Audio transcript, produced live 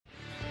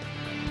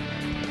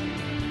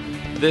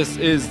This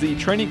is the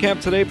Training Camp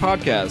Today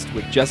podcast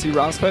with Jesse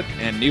Rospet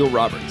and Neil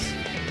Roberts.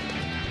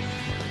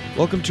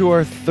 Welcome to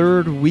our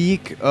third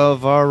week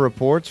of our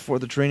reports for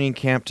the Training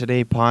Camp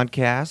Today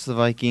podcast. The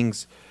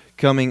Vikings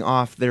coming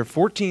off their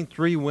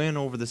 14-3 win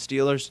over the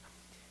Steelers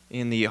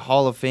in the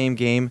Hall of Fame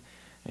game.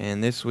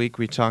 And this week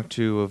we talked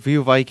to a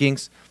few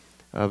Vikings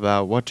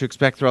about what to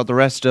expect throughout the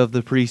rest of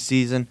the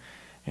preseason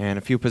and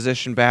a few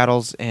position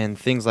battles and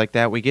things like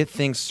that. We get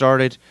things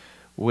started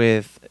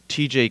with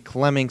TJ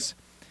Clemmings,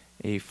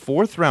 a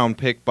fourth-round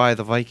pick by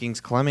the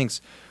Vikings.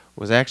 Clemmings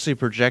was actually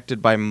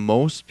projected by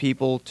most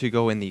people to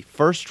go in the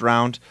first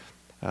round.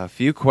 A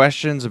few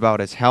questions about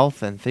his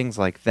health and things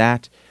like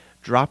that.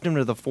 Dropped him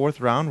to the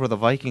fourth round where the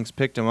Vikings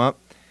picked him up,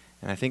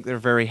 and I think they're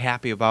very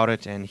happy about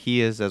it, and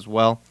he is as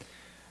well,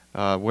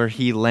 where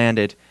he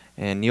landed.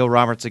 And Neil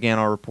Roberts, again,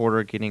 our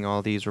reporter, getting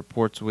all these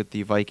reports with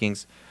the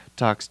Vikings,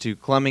 talks to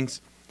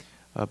Clemmings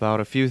about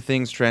a few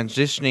things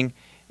transitioning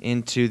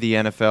into the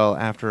NFL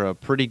after a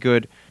pretty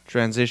good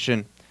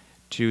transition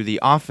to the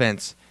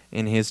offense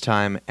in his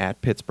time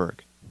at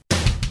Pittsburgh.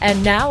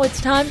 And now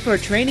it's time for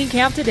Training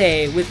Camp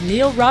Today with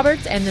Neil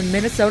Roberts and the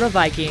Minnesota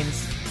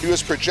Vikings. He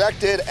was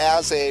projected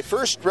as a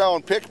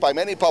first-round pick by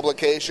many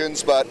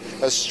publications, but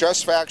a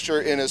stress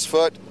fracture in his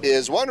foot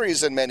is one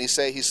reason many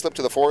say he slipped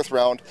to the fourth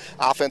round.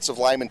 Offensive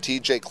lineman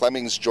TJ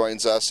Clemmings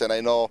joins us, and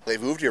I know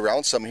they've moved you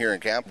around some here in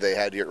camp. They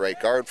had you at right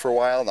guard for a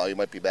while. Now you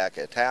might be back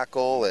at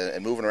tackle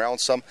and moving around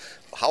some.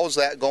 How's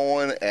that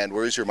going, and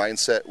where's your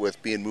mindset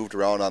with being moved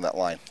around on that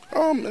line?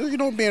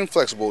 Being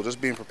flexible, just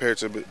being prepared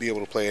to be able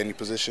to play any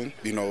position.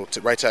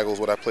 Right tackle is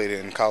what I played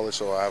in college,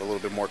 so I have a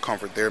little bit more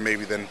comfort there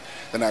maybe than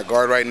at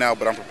guard right now,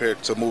 but I'm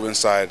prepared to move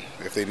inside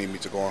if they need me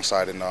to go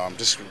inside and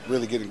just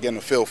really getting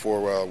a feel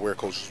for where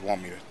coaches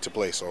want me to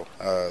play, so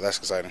that's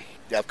exciting.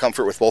 Do you have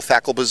comfort with both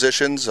tackle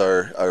positions,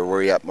 or where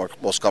are you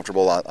most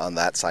comfortable on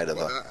that side of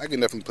the... I can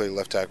definitely play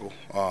left tackle.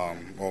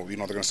 They're going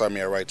to start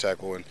me at right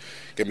tackle and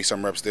get me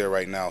some reps there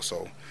right now,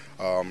 so,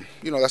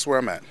 that's where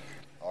I'm at.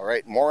 All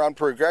right, more on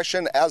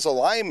progression as a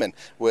lineman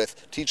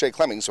with TJ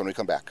Clemmings when we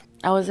come back.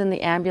 I was in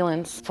the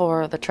ambulance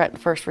for the Trenton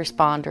First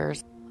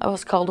Responders. I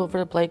was called over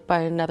to Blake by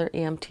another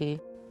EMT.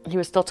 He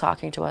was still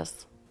talking to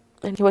us,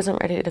 and he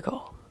wasn't ready to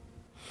go.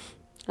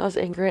 I was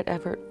angry at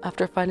Everett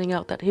after finding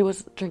out that he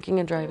was drinking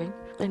and driving,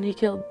 and he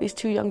killed these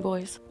two young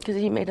boys because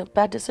he made a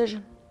bad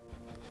decision.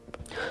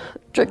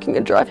 Drinking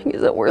and driving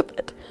isn't worth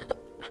it.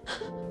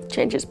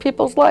 Changes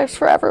people's lives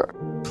forever.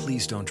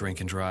 Please don't drink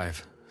and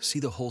drive. See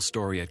the whole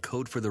story at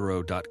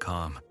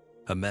codefortheroad.com.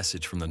 A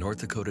message from the North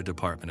Dakota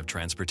Department of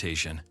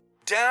Transportation.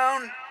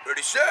 Down,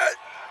 ready, set,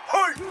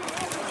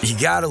 hey! You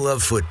gotta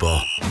love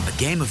football. A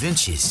game of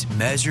inches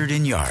measured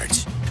in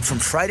yards. From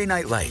Friday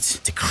night lights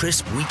to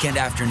crisp weekend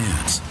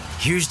afternoons,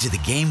 here's to the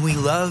game we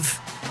love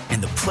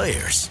and the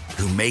players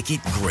who make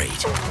it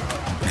great.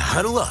 Now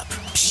huddle up.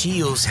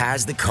 Shields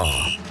has the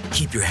call.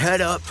 Keep your head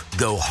up,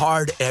 go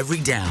hard every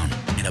down,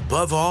 and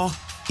above all,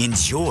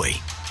 enjoy.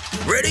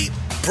 Ready?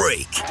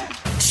 Break.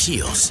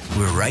 Shields,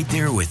 we're right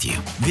there with you.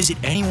 Visit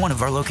any one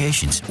of our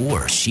locations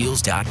or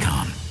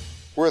shields.com.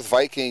 We're with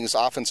Vikings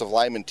offensive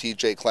lineman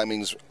TJ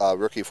Clemmings,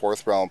 rookie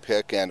fourth-round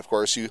pick, and of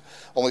course you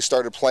only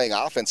started playing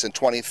offense in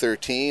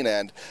 2013,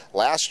 and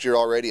last year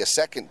already a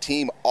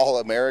second-team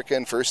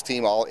All-American,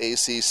 first-team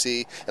All-ACC.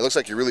 It looks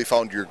like you really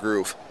found your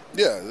groove.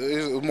 Yeah,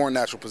 it's a more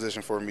natural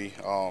position for me.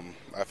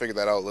 I figured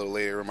that out a little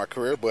later in my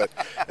career, but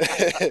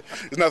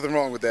there's nothing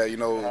wrong with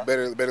that.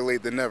 Better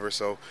late than never,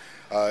 so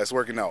it's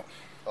working out.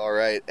 All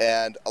right,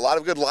 and a lot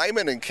of good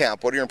linemen in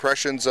camp. What are your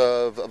impressions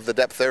of the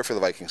depth there for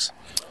the Vikings?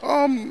 We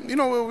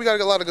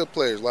got a lot of good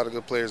players, a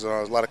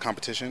lot of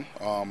competition.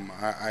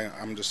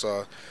 I'm just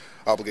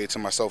obligated to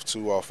myself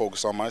to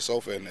focus on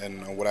myself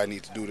and what I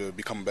need to do to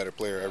become a better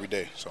player every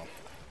day. So,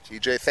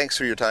 TJ, thanks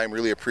for your time.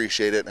 Really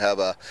appreciate it, and have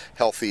a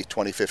healthy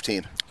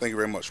 2015. Thank you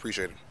very much.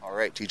 Appreciate it. All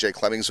right, TJ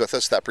Clemmings with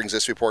us. That brings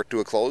this report to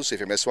a close. If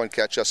you missed one,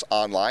 catch us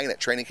online at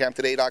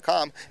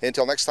trainingcamptoday.com.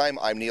 Until next time,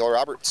 I'm Neil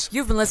Roberts.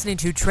 You've been listening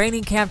to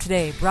Training Camp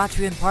Today, brought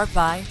to you in part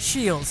by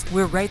Shields.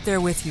 We're right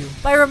there with you.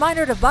 By a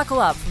reminder to buckle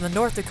up from the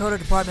North Dakota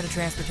Department of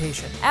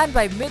Transportation, and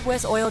by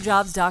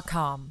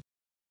MidwestOilJobs.com.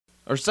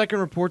 Our second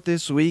report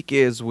this week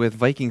is with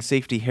Viking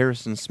safety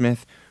Harrison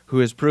Smith, who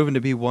has proven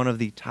to be one of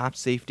the top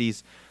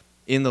safeties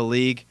in the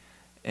league,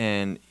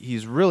 and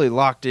he's really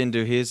locked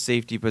into his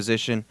safety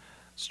position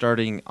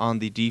starting on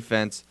the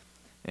defense,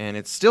 and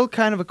it's still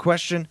kind of a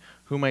question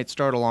who might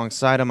start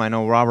alongside him. I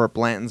know Robert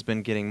Blanton's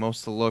been getting most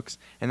of the looks,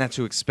 and that's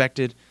who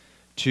expected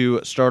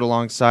to start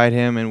alongside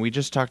him, and we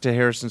just talked to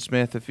Harrison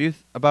Smith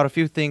about a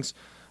few things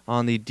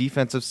on the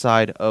defensive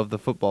side of the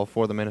football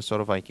for the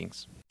Minnesota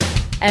Vikings.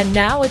 And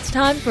now it's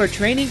time for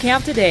Training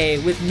Camp Today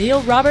with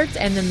Neil Roberts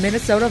and the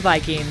Minnesota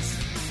Vikings.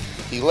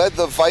 He led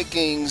the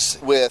Vikings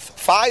with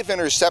 5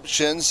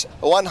 interceptions,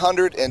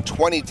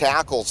 120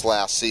 tackles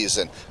last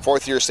season.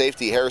 Fourth-year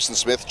safety Harrison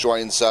Smith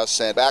joins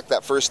us. And back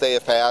that first day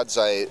of pads,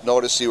 I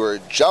noticed you were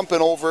jumping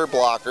over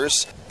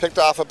blockers. picked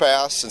off a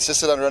pass,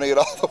 insisted on running it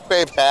all the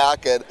way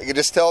back, and you can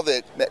just tell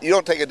that you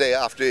don't take a day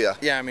off, do you?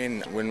 Yeah, I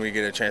mean, when we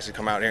get a chance to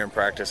come out here and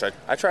practice,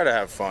 I try to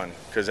have fun,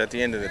 because at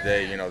the end of the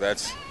day,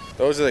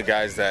 those are the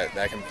guys that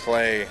can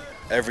play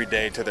every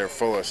day to their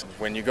fullest.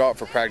 When you go out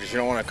for practice, you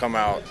don't want to come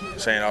out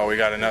saying, oh, we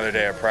got another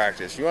day of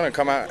practice. You want to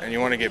come out and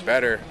you want to get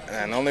better,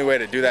 and the only way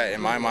to do that,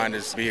 in my mind,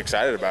 is to be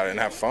excited about it and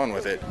have fun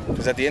with it.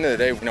 Because at the end of the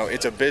day,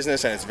 it's a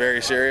business and it's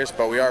very serious,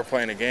 but we are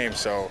playing a game,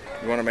 so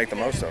you want to make the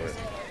most of it.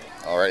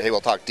 All right, hey, we'll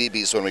talk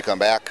DBs when we come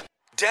back.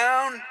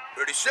 Down,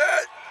 ready, set,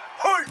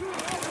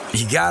 hey!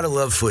 You gotta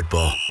love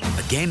football.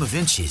 A game of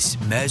inches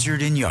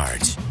measured in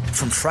yards.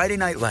 From Friday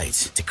night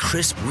lights to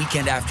crisp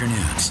weekend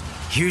afternoons,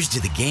 here's to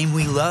the game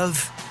we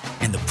love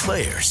and the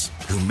players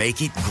who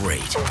make it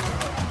great.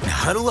 Now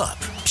huddle up.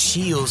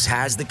 Shields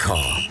has the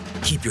call.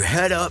 Keep your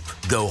head up,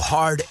 go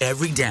hard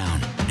every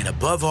down, and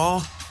above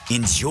all,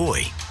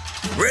 enjoy.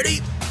 Ready?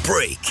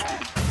 Break.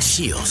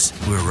 Shields,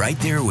 we're right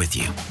there with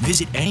you.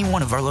 Visit any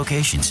one of our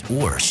locations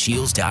or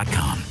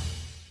shields.com.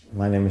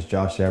 My name is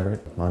Josh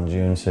Everett. On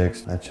June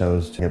 6th, I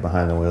chose to get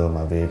behind the wheel of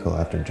my vehicle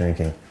after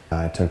drinking.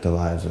 I took the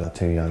lives of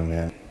 2 young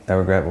men. That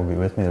regret will be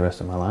with me the rest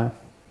of my life.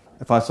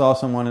 If I saw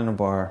someone in a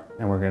bar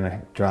and we're going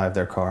to drive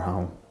their car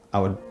home, I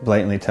would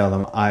blatantly tell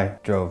them I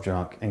drove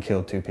drunk and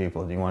killed 2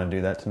 people. Do you want to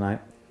do that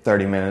tonight?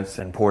 30 minutes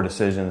and poor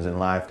decisions in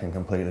life can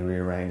completely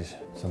rearrange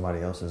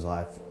somebody else's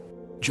life.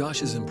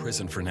 Josh is in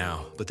prison for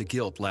now, but the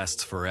guilt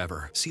lasts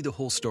forever. See the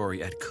whole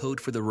story at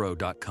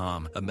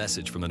codefortheroad.com. A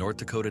message from the North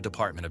Dakota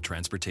Department of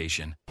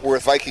Transportation. We're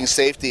with Viking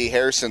safety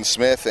Harrison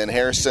Smith. And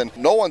Harrison,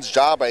 no one's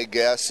job, I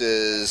guess,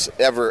 is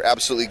ever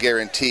absolutely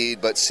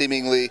guaranteed, but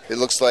seemingly it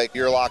looks like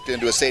you're locked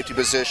into a safety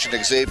position.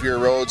 Xavier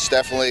Rhodes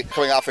definitely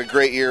coming off a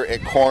great year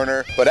at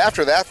corner. But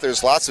after that,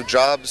 there's lots of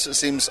jobs, it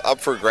seems, up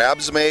for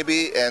grabs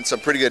maybe, and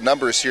some pretty good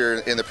numbers here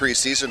in the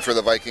preseason for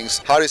the Vikings.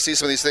 How do you see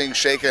some of these things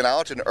shaking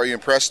out, and are you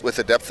impressed with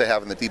the depth they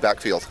have in the deep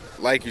backfield?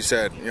 Like you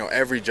said,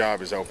 every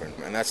job is open,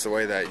 and that's the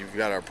way that you've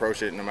got to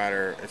approach it, no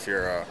matter if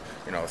you're a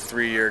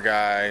 3-year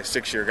guy,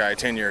 6-year guy,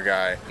 10-year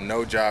guy.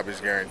 No job is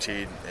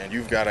guaranteed, and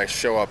you've got to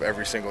show up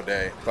every single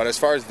day. But as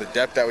far as the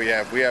depth that we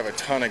have a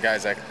ton of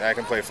guys that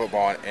can play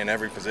football in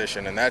every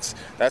position, and that's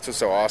what's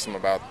so awesome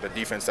about the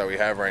defense that we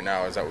have right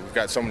now, is that we've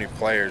got so many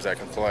players that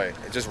can play.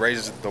 It just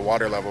raises the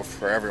water level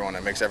for everyone.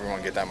 It makes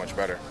everyone get that much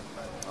better.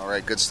 All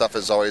right, good stuff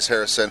as always,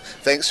 Harrison.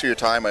 Thanks for your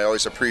time. I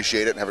always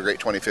appreciate it, and have a great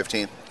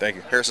 2015. Thank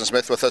you. Harrison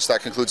Smith with us. That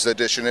concludes the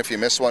edition. If you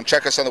missed one,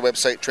 check us on the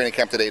website,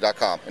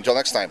 trainingcamptoday.com. Until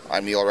next time,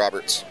 I'm Neil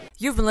Roberts.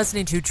 You've been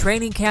listening to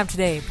Training Camp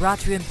Today, brought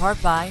to you in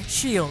part by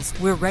Shields.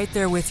 We're right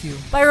there with you.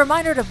 By a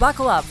reminder to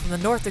buckle up from the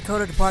North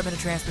Dakota Department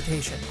of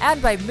Transportation,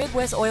 and by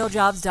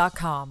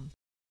MidwestOilJobs.com.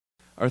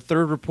 Our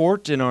third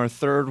report in our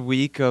third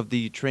week of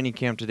the Training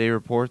Camp Today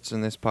reports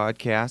in this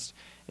podcast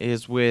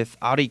is with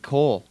Adi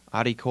Cole.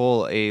 Adi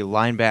Cole, a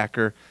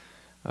linebacker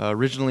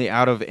originally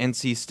out of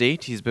NC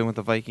State. He's been with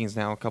the Vikings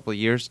now a couple of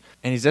years,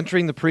 and he's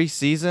entering the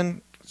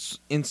preseason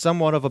in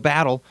somewhat of a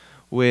battle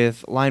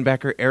with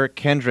linebacker Eric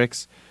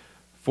Kendricks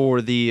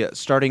for the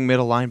starting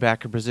middle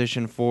linebacker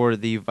position for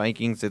the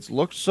Vikings. It's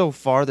looked so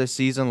far this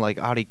season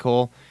like Adi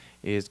Cole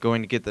is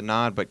going to get the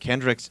nod, but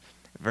Kendricks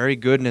very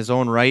good in his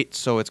own right,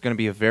 so it's going to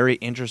be a very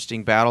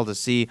interesting battle to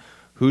see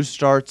who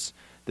starts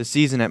the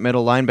season at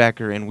middle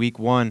linebacker in Week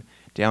 1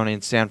 down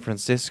in San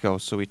Francisco.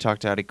 So we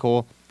talked to Adi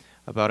Cole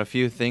about a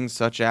few things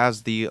such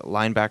as the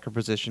linebacker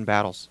position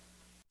battles.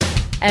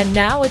 And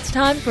now it's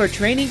time for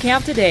Training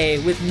Camp Today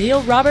with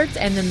Neil Roberts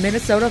and the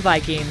Minnesota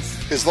Vikings.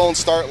 His lone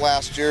start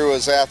last year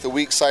was at the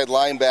weak side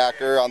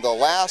linebacker on the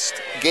last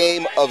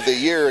game of the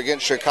year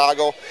against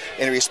Chicago,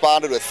 and he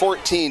responded with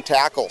 14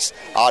 tackles.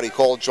 Adi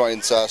Cole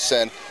joins us,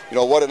 and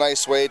what a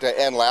nice way to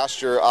end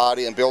last year,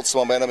 Adi, and build some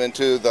momentum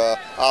into the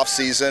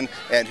offseason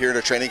and here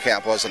to training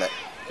camp, wasn't it?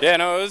 Yeah,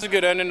 no, it was a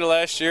good ending to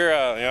last year.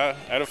 I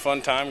had a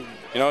fun time,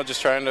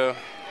 just trying to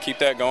keep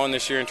that going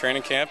this year in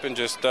training camp and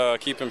just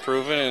keep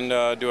improving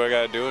and do what I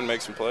got to do and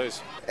make some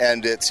plays.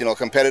 And it's,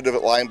 competitive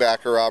at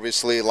linebacker,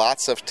 obviously.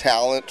 Lots of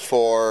talent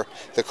for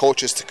the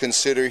coaches to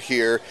consider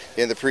here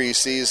in the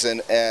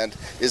preseason. And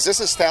is this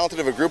as talented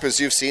of a group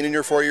as you've seen in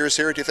your 4 years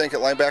here, do you think, at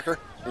linebacker?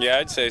 Yeah,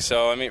 I'd say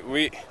so. I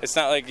mean, it's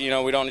not like, we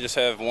don't just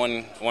have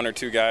one or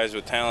two guys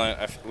with talent.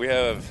 We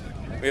have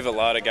a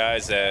lot of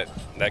guys that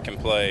can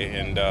play,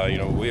 and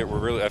we're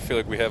really. I feel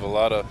like we have a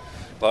lot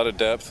of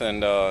depth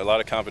and a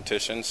lot of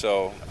competition.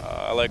 So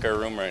I like our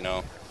room right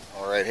now.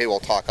 All right, hey, we'll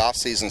talk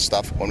off-season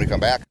stuff when we come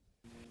back.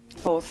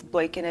 Both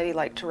Blake and Eddie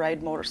like to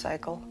ride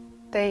motorcycle.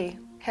 They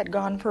had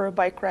gone for a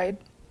bike ride.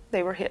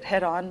 They were hit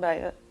head-on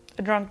by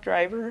a drunk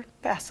driver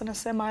passing a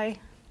semi,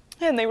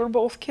 and they were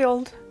both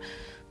killed.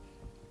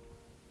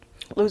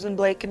 Losing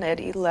Blake and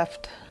Eddie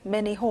left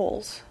many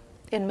holes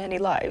in many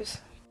lives.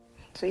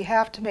 So you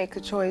have to make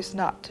the choice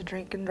not to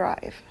drink and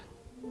drive,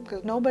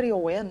 because nobody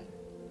will win.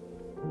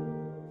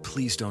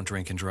 Please don't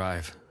drink and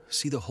drive.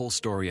 See the whole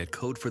story at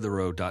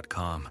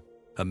codefortheroad.com.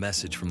 A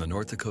message from the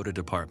North Dakota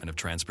Department of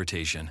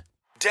Transportation.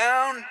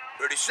 Down,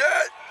 ready, set,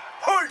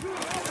 hey!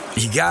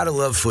 You gotta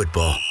love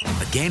football.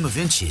 A game of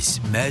inches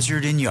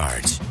measured in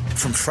yards.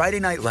 From Friday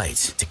night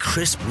lights to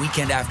crisp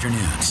weekend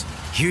afternoons,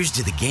 here's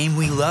to the game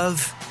we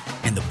love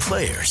and the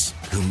players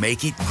who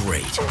make it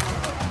great.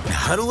 Now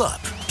huddle up.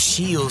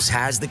 Shields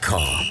has the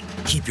call.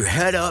 Keep your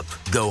head up,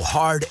 go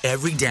hard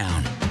every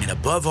down, and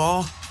above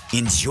all,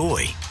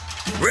 enjoy.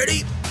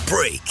 Ready?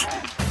 Break.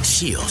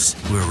 Shields,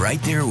 we're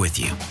right there with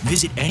you.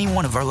 Visit any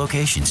one of our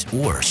locations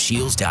or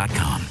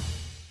shields.com.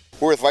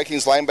 We're with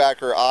Vikings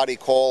linebacker Audie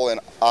Cole, and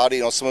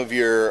Audie, some of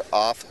your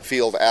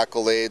off-field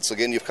accolades.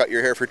 Again, you've cut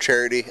your hair for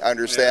charity, I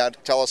understand.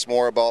 Yeah. Tell us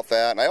more about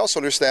that. And I also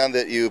understand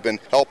that you've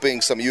been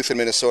helping some youth in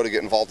Minnesota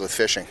get involved with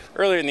fishing.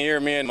 Earlier in the year,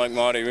 me and Mike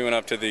Motti, we went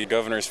up to the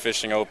Governor's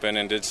Fishing Open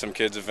and did some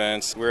kids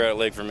events. We were at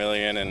Lake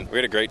Vermilion, and we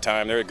had a great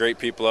time. There were great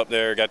people up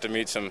there. Got to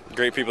meet some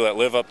great people that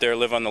live up there,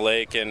 live on the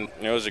lake, and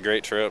it was a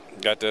great trip.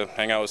 Got to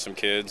hang out with some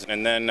kids.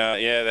 And then,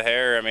 the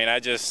hair,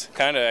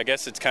 I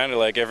guess it's kind of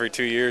like every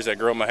 2 years I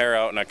grow my hair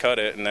out and I cut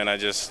it, and then I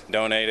just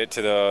donate it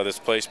to this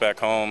place back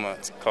home.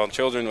 It's called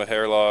Children with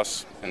Hair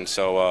Loss, and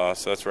so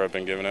that's where I've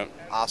been giving it.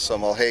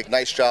 Awesome. Well, hey,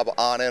 nice job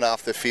on and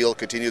off the field.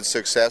 Continued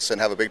success,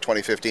 and have a big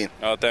 2015.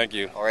 Oh, thank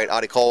you. All right,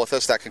 Audie Cole with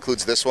us. That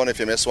concludes this one. If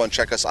you missed one,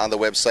 check us on the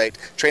website,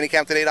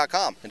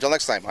 trainingcamptoday.com. Until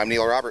next time, I'm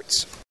Neil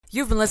Roberts.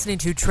 You've been listening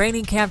to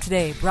Training Camp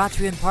Today, brought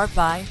to you in part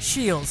by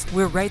Shields.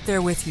 We're right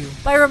there with you.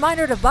 By a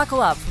reminder to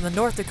buckle up from the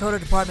North Dakota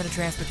Department of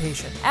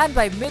Transportation, and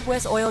by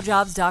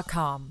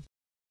MidwestOilJobs.com.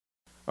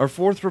 Our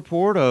fourth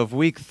report of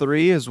Week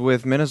 3 is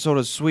with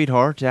Minnesota's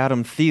sweetheart,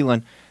 Adam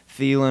Thielen.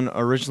 Thielen,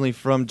 originally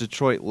from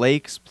Detroit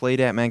Lakes, played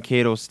at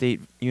Mankato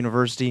State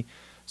University,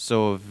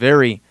 so a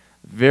very,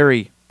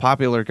 very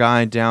popular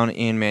guy down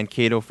in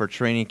Mankato for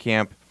training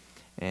camp,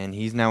 and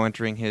he's now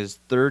entering his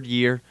third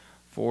year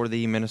for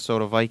the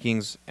Minnesota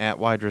Vikings at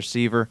wide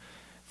receiver.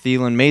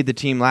 Thielen made the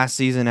team last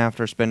season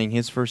after spending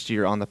his first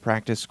year on the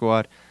practice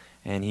squad,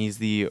 and he's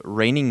the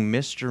reigning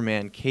Mr.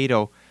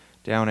 Mankato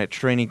down at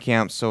training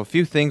camp. So a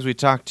few things we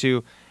talked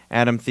to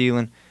Adam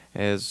Thielen,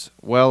 as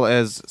well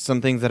as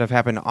some things that have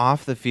happened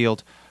off the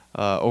field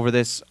over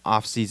this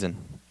offseason.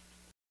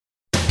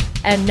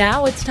 And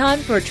now it's time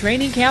for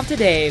Training Camp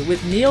Today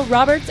with Neil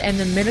Roberts and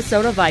the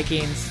Minnesota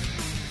Vikings.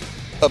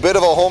 A bit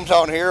of a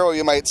hometown hero,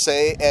 you might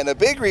say, and a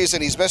big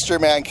reason he's Mr.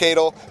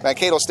 Mankato.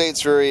 Mankato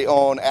State's very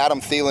own Adam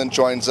Thielen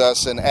joins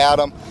us. And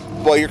Adam,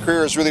 well, your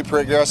career is really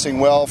progressing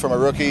well from a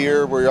rookie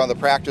year where you're on the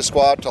practice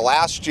squad to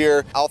last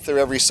year out there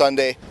every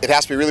Sunday. It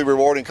has to be really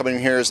rewarding coming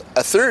in here as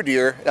a third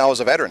year now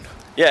as a veteran.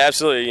 Yeah,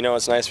 absolutely.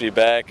 It's nice to be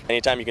back.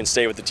 Anytime you can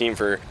stay with the team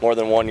for more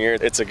than 1 year,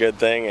 it's a good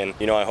thing. And,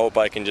 I hope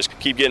I can just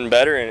keep getting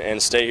better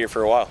and stay here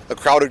for a while. A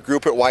crowded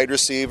group at wide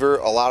receiver,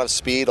 a lot of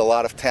speed, a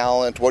lot of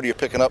talent. What are you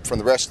picking up from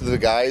the rest of the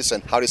guys,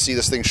 and how do you see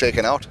this thing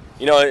shaking out?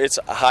 It's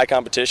a high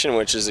competition,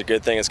 which is a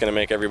good thing. It's going to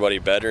make everybody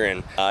better.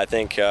 And I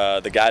think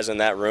the guys in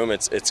that room,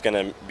 it's going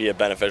to be a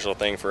beneficial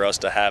thing for us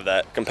to have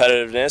that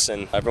competitiveness,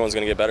 and everyone's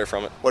going to get better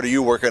from it. What are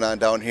you working on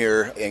down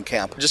here in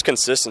camp? Just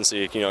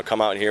consistency.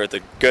 Come out here with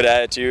a good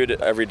attitude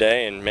every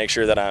day and make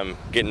sure that I'm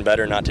getting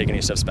better and not taking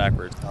any steps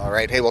backwards. All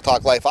right. Hey, we'll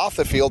talk life off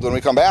the field when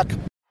we come back.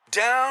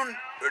 Down,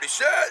 ready,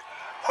 set,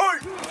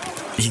 hey!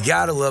 You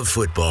gotta love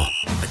football.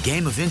 A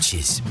game of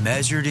inches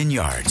measured in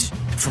yards.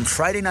 From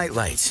Friday night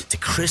lights to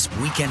crisp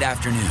weekend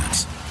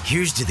afternoons,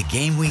 here's to the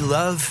game we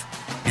love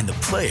and the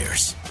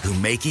players who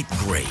make it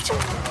great.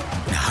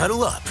 Now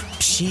huddle up.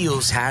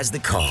 Shields has the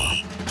call.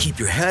 Keep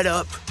your head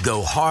up,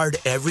 go hard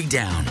every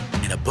down,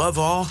 and above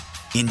all,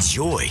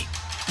 enjoy.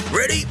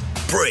 Ready?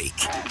 Break.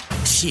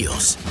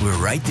 Shields, we're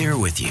right there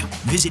with you.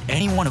 Visit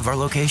any one of our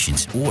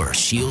locations or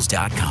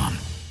shields.com.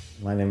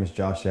 My name is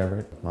Josh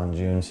Everett. On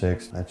June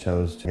 6th, I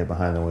chose to get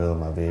behind the wheel of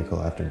my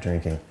vehicle after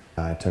drinking.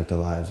 I took the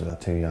lives of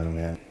 2 young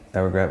men.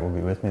 That regret will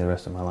be with me the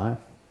rest of my life.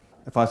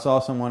 If I saw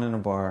someone in a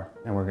bar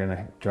and we're going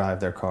to drive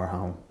their car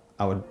home,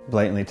 I would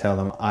blatantly tell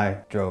them I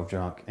drove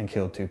drunk and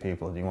killed 2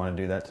 people. Do you want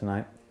to do that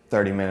tonight?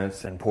 30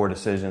 minutes and poor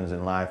decisions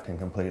in life can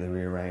completely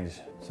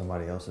rearrange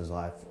somebody else's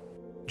life.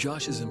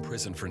 Josh is in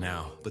prison for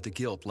now, but the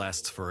guilt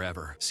lasts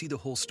forever. See the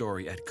whole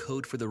story at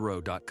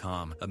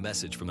codefortheroad.com, a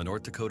message from the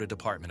North Dakota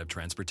Department of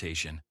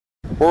Transportation.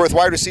 We're with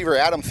wide receiver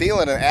Adam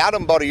Thielen. And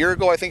Adam, about a year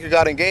ago, I think you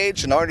got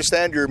engaged, and now I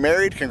understand you're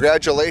married.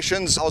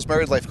 Congratulations. How's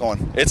married life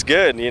going? It's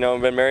good. We've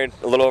been married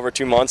a little over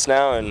 2 months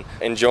now and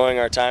enjoying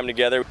our time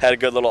together. Had a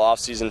good little off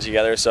season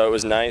together, so it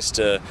was nice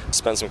to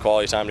spend some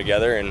quality time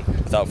together and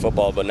without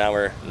football, but now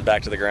we're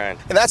back to the grind.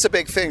 And that's a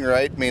big thing,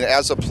 right?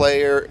 As a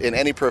player in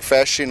any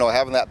profession,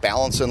 having that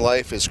balance in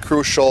life is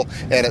crucial,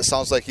 and it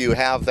sounds like you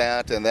have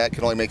that, and that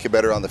can only make you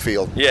better on the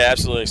field. Yeah,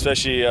 absolutely,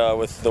 especially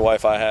with the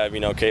wife I have.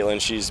 Caitlin,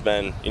 she's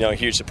been, a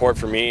huge support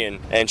for me,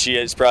 and she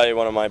is probably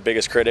one of my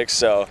biggest critics.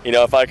 So,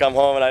 if I come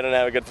home and I don't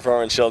have a good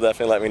performance, she'll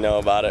definitely let me know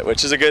about it,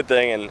 which is a good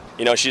thing.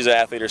 And, she's an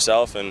athlete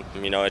herself, and,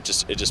 it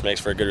just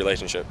makes for a good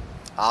relationship.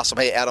 Awesome.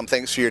 Hey, Adam,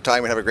 thanks for your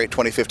time and have a great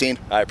 2015.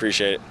 I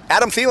appreciate it.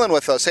 Adam Thielen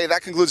with us. Hey,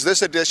 that concludes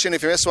this edition.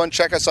 If you missed one,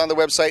 check us on the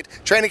website,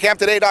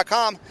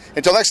 trainingcamptoday.com.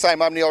 Until next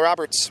time, I'm Neil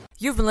Roberts.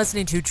 You've been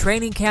listening to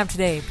Training Camp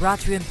Today,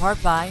 brought to you in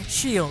part by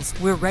Shields.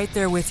 We're right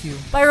there with you.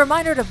 By a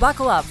reminder to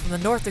buckle up from the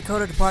North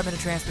Dakota Department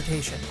of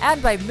Transportation,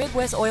 and by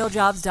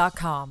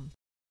MidwestOilJobs.com.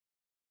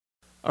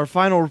 Our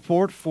final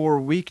report for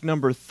week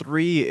number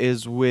 3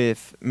 is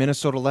with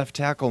Minnesota left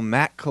tackle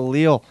Matt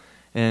Kalil.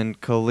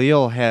 And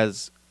Kalil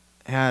has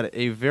had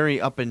a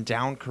very up and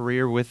down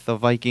career with the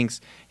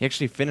Vikings. He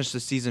actually finished the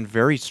season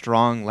very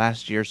strong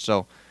last year,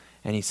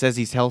 and he says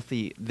he's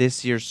healthy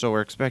this year, so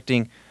we're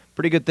expecting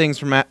pretty good things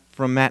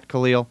from Matt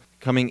Kalil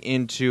coming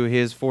into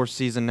his 4th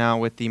season now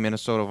with the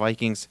Minnesota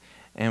Vikings.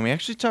 And we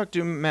actually talked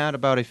to Matt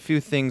about a few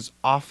things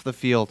off the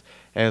field,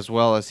 as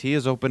well as he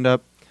has opened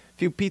up a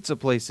few pizza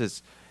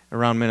places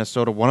around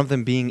Minnesota, one of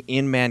them being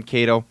in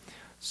Mankato.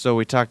 So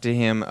we talked to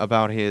him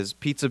about his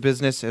pizza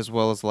business as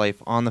well as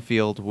life on the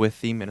field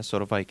with the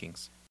Minnesota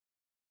Vikings.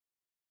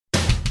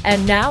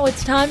 And now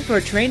it's time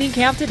for Training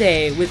Camp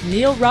Today with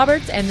Neil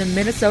Roberts and the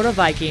Minnesota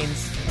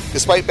Vikings.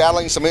 Despite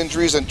battling some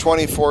injuries in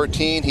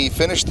 2014, he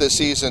finished the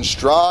season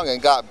strong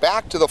and got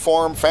back to the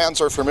form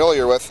fans are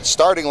familiar with.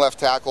 Starting left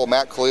tackle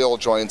Matt Kalil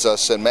joins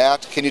us. And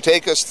Matt, can you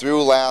take us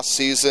through last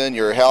season,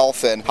 your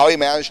health, and how you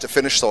managed to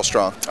finish so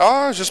strong?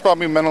 It's just about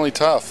being mentally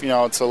tough.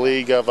 It's a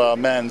league of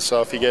men,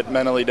 so if you get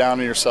mentally down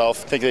on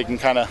yourself, I think they can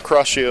kind of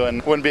crush you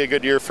and wouldn't be a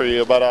good year for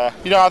you. But,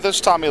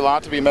 this taught me a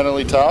lot to be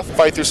mentally tough,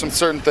 fight through some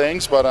certain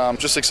things, but I'm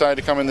just excited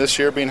to come in this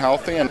year being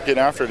healthy and getting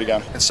after it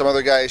again. And some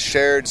other guys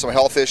shared some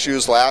health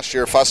issues last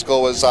year. Fusco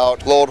was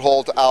out,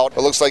 Lodeholt out. It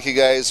looks like you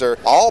guys are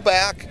all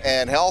back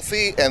and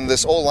healthy, and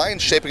this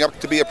O-line's shaping up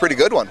to be a pretty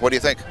good one. What do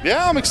you think?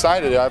 Yeah, I'm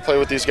excited. I played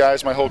with these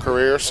guys my whole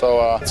career,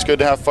 so it's good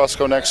to have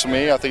Fusco next to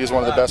me. I think he's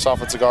one of the best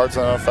offensive guards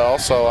in the NFL,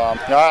 so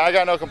I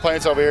got no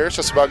complaints over here. It's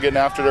just about getting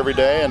after it every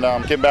day and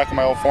getting back in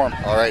my old form.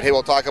 All right, hey,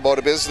 we'll talk about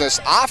a business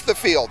off the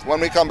field when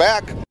we come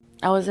back.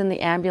 I was in the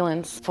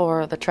ambulance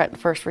for the Trenton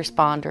first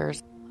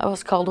responders. I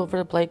was called over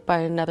to Blake by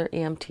another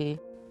EMT.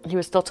 He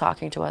was still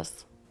talking to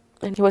us,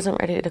 and he wasn't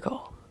ready to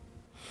go.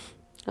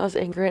 I was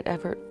angry at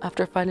Everett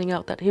after finding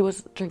out that he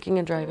was drinking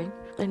and driving,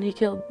 and he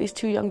killed these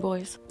 2 young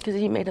boys because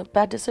he made a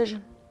bad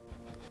decision.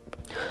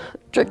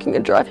 Drinking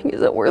and driving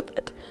isn't worth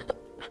it.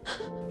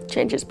 It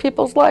changes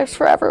people's lives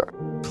forever.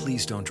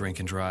 Please don't drink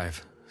and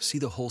drive. See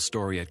the whole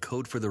story at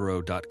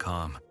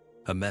codefortheroad.com.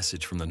 A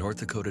message from the North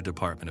Dakota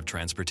Department of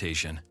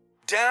Transportation.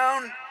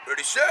 Down,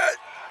 ready, set,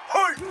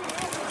 hey!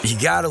 You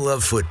gotta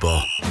love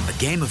football. A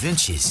game of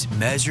inches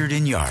measured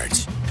in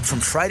yards. From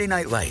Friday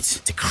night lights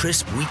to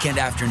crisp weekend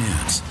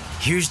afternoons,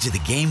 here's to the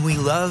game we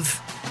love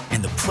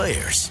and the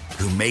players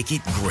who make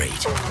it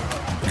great.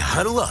 Now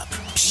huddle up.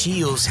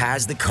 Shields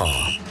has the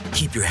call.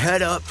 Keep your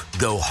head up,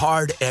 go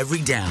hard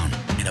every down,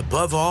 and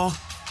above all,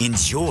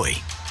 enjoy.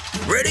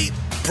 Ready?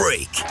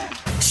 Break.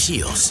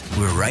 Shields,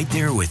 we're right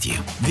there with you.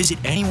 Visit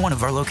any one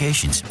of our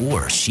locations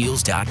or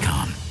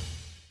shields.com.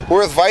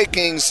 We're with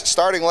Vikings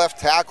starting left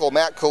tackle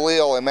Matt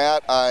Kalil. And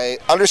Matt, I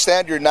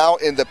understand you're now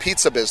in the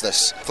pizza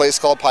business. A place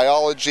called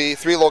Pyology,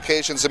 3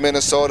 locations in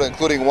Minnesota,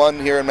 including one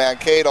here in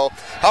Mankato.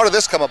 How did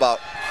this come about?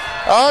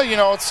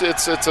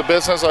 It's a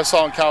business I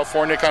saw in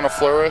California kind of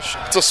flourish.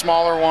 It's a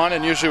smaller one,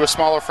 and usually with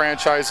smaller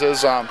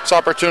franchises, it's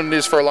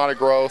opportunities for a lot of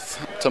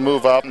growth to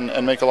move up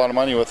and make a lot of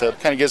money with it.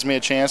 Kind of gives me a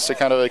chance to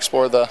kind of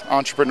explore the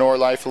entrepreneur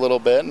life a little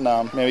bit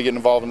and maybe get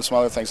involved in some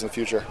other things in the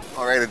future.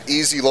 All right, an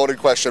easy loaded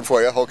question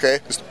for you, okay?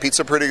 Is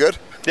pizza pretty good?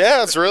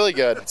 Yeah, it's really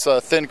good. It's a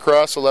thin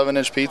crust,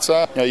 11-inch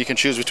pizza. You can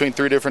choose between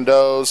 3 different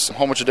doughs, a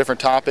whole bunch of different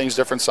toppings,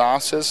 different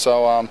sauces.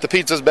 So the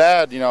pizza's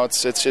bad,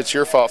 it's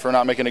your fault for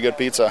not making a good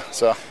pizza.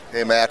 So.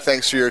 Hey, Matt,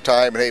 thanks for your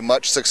time, and hey,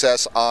 much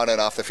success on and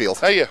off the field.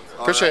 Thank you.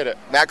 Appreciate it.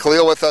 Matt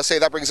Kalil with us. Hey,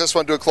 that brings this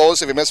one to a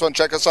close. If you missed one,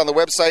 check us on the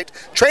website,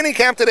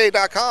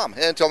 trainingcamptoday.com.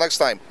 And until next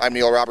time, I'm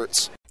Neil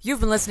Roberts.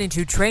 You've been listening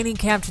to Training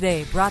Camp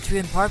Today, brought to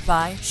you in part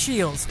by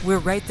Shields, we're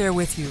right there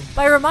with you.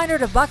 By a reminder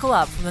to buckle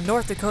up from the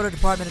North Dakota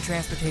Department of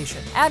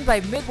Transportation, and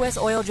by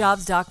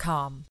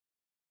MidwestOilJobs.com.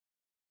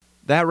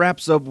 That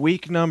wraps up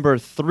week number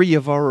 3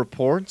 of our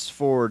reports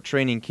for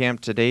Training Camp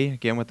Today,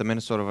 again with the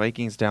Minnesota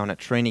Vikings down at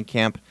training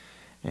camp.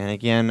 And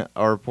again,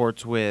 our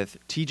reports with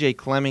TJ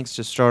Clemmings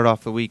to start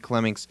off the week.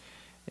 Clemmings,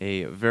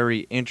 a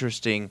very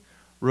interesting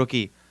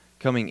rookie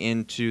coming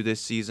into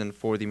this season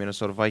for the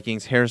Minnesota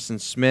Vikings. Harrison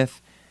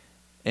Smith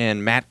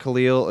and Matt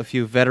Kalil, a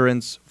few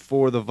veterans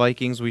for the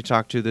Vikings we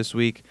talked to this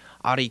week.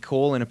 Audie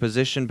Cole in a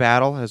position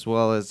battle, as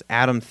well as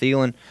Adam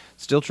Thielen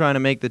still trying to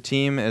make the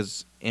team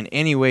as in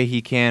any way he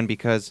can,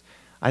 because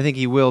I think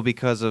he will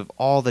because of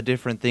all the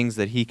different things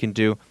that he can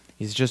do.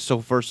 He's just so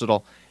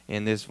versatile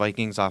in this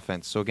Vikings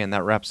offense. So again,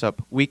 that wraps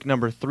up week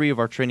number 3 of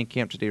our Training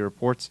Camp Today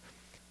reports.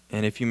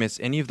 And if you miss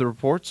any of the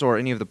reports or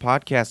any of the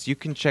podcasts, you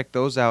can check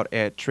those out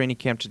at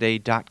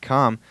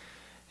trainingcamptoday.com.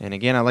 And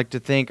again, I'd like to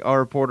thank our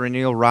reporter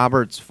Neil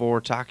Roberts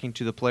for talking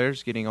to the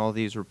players, getting all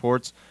these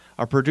reports.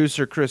 Our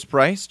producer Chris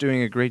Price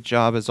doing a great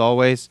job as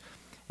always.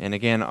 And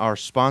again, our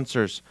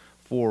sponsors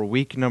for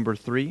week number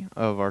 3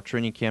 of our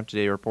Training Camp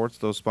Today reports,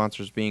 those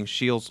sponsors being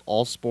Shields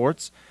All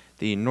Sports,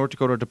 the North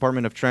Dakota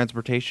Department of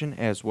Transportation,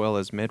 as well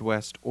as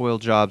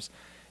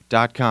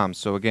MidwestOilJobs.com.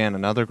 So again,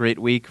 another great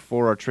week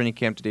for our Training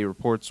Camp Today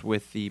reports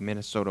with the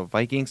Minnesota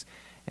Vikings.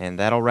 And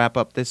that'll wrap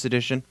up this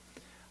edition.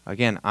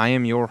 Again, I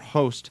am your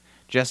host,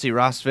 Jesse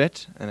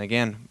Rosfit. And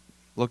again,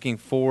 looking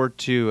forward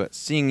to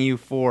seeing you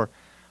for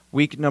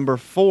week number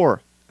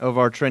 4 of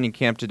our Training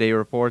Camp Today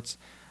reports.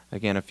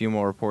 Again, a few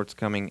more reports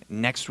coming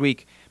next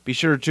week. Be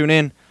sure to tune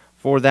in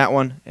for that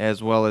one,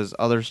 as well as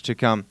others to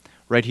come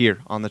right here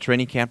on the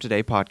Training Camp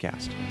Today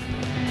podcast.